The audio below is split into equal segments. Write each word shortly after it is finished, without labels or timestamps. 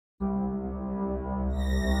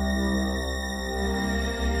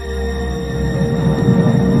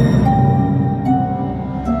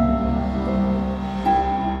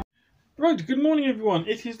And good morning everyone,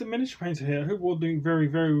 it is the Miniature Painter here. I hope we're all doing very,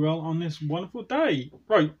 very well on this wonderful day.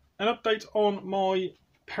 Right, an update on my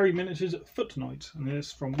Perry Miniatures Foot Knight, and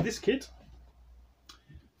this from this kit,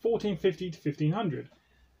 1450 to 1500.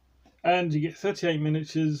 And you get 38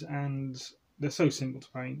 miniatures, and they're so simple to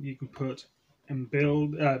paint. You can put and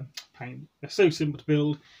build, paint. They're so simple to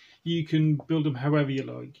build. You can build them however you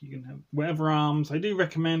like. You can have whatever arms. I do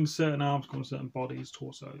recommend certain arms go on certain bodies,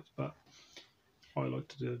 torsos, but I like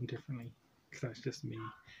to do them differently. That's just me.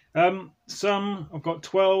 Some I've got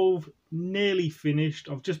 12 nearly finished.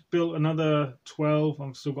 I've just built another 12.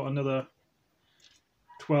 I've still got another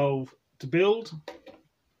 12 to build.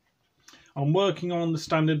 I'm working on the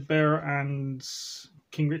Standard Bearer and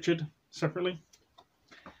King Richard separately.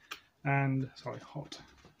 And sorry, hot.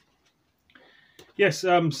 Yes,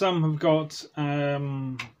 some have got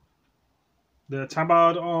the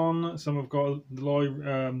tabard on. Some have got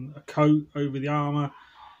the a coat over the armour.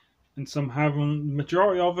 And some haven't. The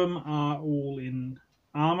majority of them are all in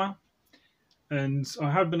armour. And I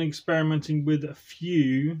have been experimenting with a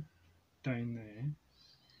few down there.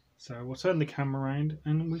 So we'll turn the camera around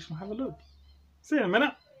and we shall have a look. See you in a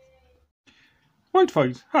minute. Right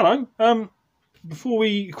folks, hello. Before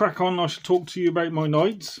we crack on, I should talk to you about my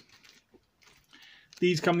knights.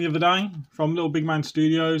 These come the other day from Little Big Man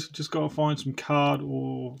Studios. Just got to find some card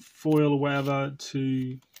or foil or whatever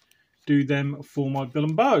to do them for my bill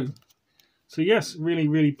and bow. So yes, really,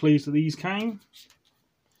 really pleased that these came.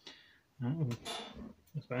 Oh,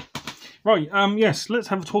 that's bad. Right, yes, let's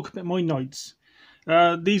have a talk about my knights.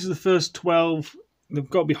 These are the first 12. They've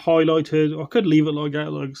got to be highlighted. I could leave it like that.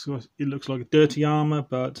 It looks like a dirty armour,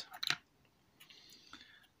 but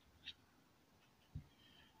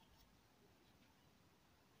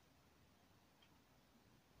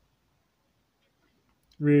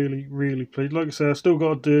really, really pleased. Like I said, I still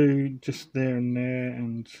got to do just there and there,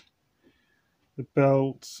 and the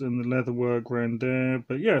belts and the leather work around there.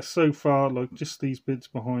 But yeah, so far, like just these bits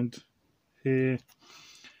behind here.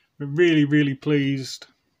 But really, really pleased.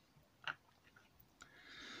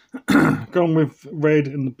 Gone with red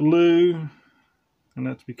and the blue, and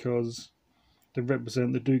that's because they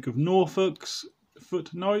represent the Duke of Norfolk's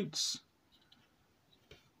foot knights.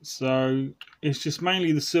 So it's just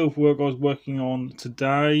mainly the silver work I was working on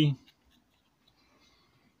today.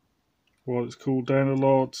 Well, it's cooled down a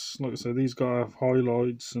lot. Like I said, these guys have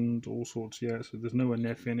highlights and all sorts yet, so there's nowhere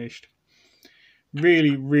near finished.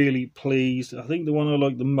 Really, really pleased. I think the one I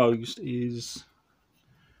like the most is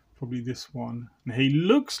probably this one. And he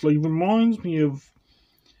looks like, reminds me of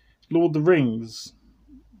Lord of the Rings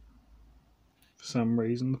for some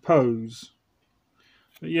reason, the pose.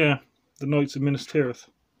 But yeah, the Knights of Minas Tirith.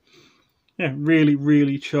 Yeah, really,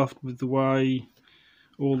 really chuffed with the way,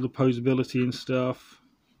 all the posability and stuff.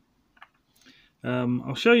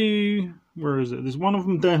 I'll show you, where is it? There's one of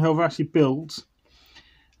them down here I've actually built,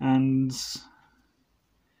 and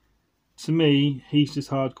to me, he's just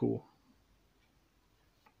hardcore.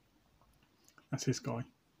 That's this guy.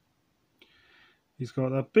 He's got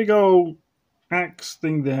that big old axe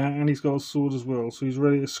thing there, and he's got a sword as well. So he's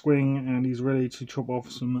ready to swing, and he's ready to chop off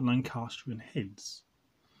some Lancastrian heads.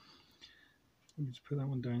 Let me just put that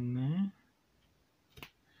one down there.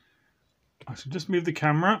 I should just move the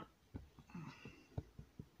camera.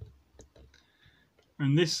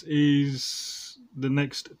 And this is the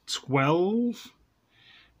next 12.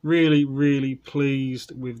 Really, really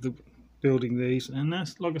pleased with the building these. And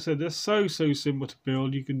that's, like I said, they're so simple to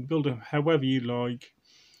build. You can build them however you like.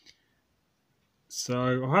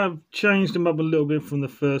 So I have changed them up a little bit from the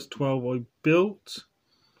first 12 I built.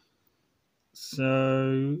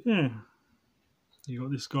 So yeah, you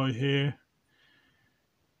got this guy here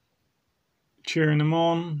cheering them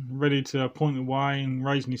on, ready to point away and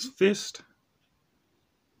raising his fist.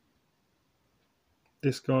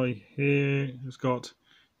 This guy here has got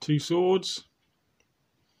two swords,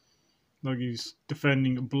 like he's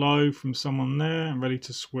defending a blow from someone there and ready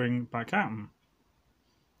to swing back at him.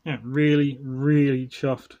 Yeah, really, really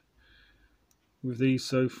chuffed with these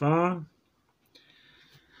so far.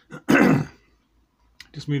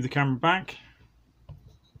 Just move the camera back.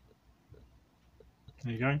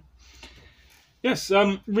 There you go. Yes,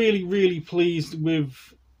 I'm really, really pleased with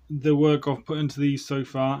the work I've put into these so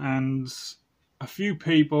far, and a few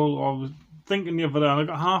people, I was thinking the other day, I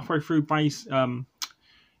got halfway through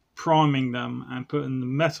priming them and putting the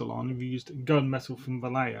metal on. I've used gun metal from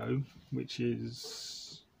Vallejo, which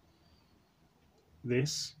is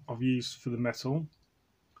this I've used for the metal,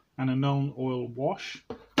 and a non-oil wash.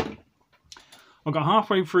 I got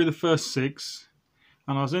halfway through the first 6,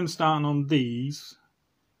 and I was then starting on these,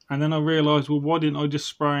 and then I realised, well, why didn't I just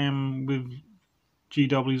spray them with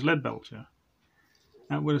GW's Leadbelcher.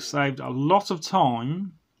 That would have saved a lot of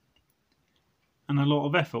time and a lot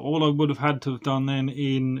of effort. All I would have had to have done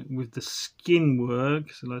then with the skin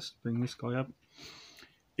work, so let's bring this guy up,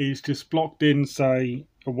 is just blocked in, say,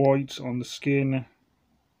 a white on the skin,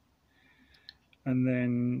 and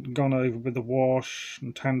then gone over with the wash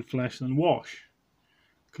and tanned flesh and wash.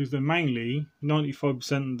 Because they're mainly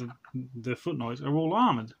 95% of the foot knights are all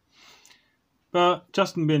armoured. But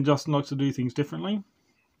Justin being Justin likes to do things differently.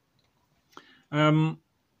 King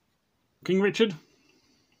Richard,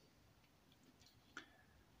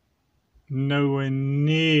 nowhere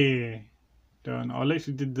near done. I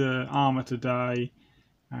literally did the armour today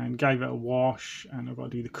and gave it a wash, and I've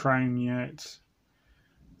got to do the crown yet,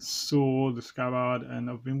 sword, the scabbard, and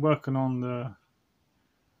I've been working on the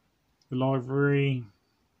livery,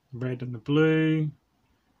 red and the blue,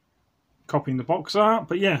 copying the box art.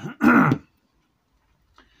 But yeah,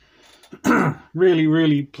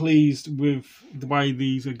 really pleased with the way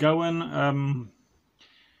these are going.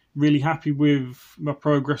 Really happy with my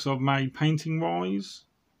progress I've made painting wise.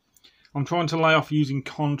 I'm trying to lay off using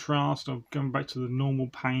contrast. I'm going back to the normal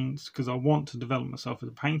paints because I want to develop myself as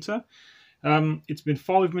a painter. It's been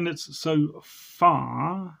 5 minutes so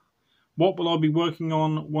far. What will I be working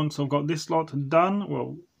on once I've got this lot done?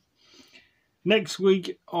 Well, next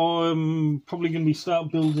week I'm probably going to be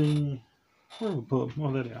start building. Where have I put them?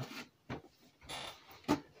 Oh, there they are.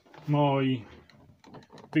 My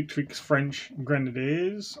Victrix French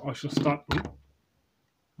Grenadiers. I shall start.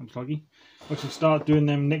 I'm sluggy. I shall start doing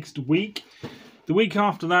them next week. The week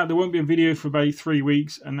after that, there won't be a video for about 3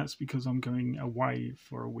 weeks, and that's because I'm going away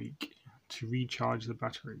for a week to recharge the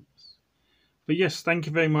batteries. But yes, thank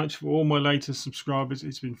you very much for all my latest subscribers.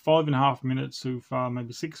 It's been 5.5 minutes so far,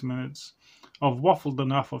 maybe 6 minutes. I've waffled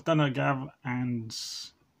enough. I've done a Gav, and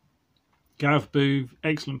Gav Booth,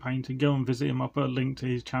 excellent painter. Go and visit him. I'll put a link to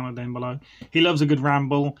his channel down below. He loves a good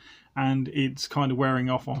ramble, and it's kind of wearing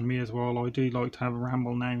off on me as well. I do like to have a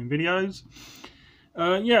ramble now in videos.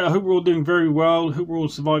 Yeah, I hope we're all doing very well. I hope we're all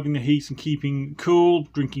surviving the heat and keeping cool,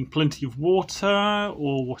 drinking plenty of water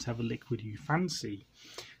or whatever liquid you fancy.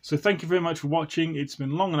 So thank you very much for watching. It's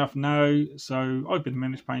been long enough now. So I've been the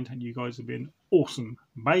Minish Painter, and you guys have been awesome.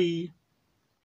 Bye.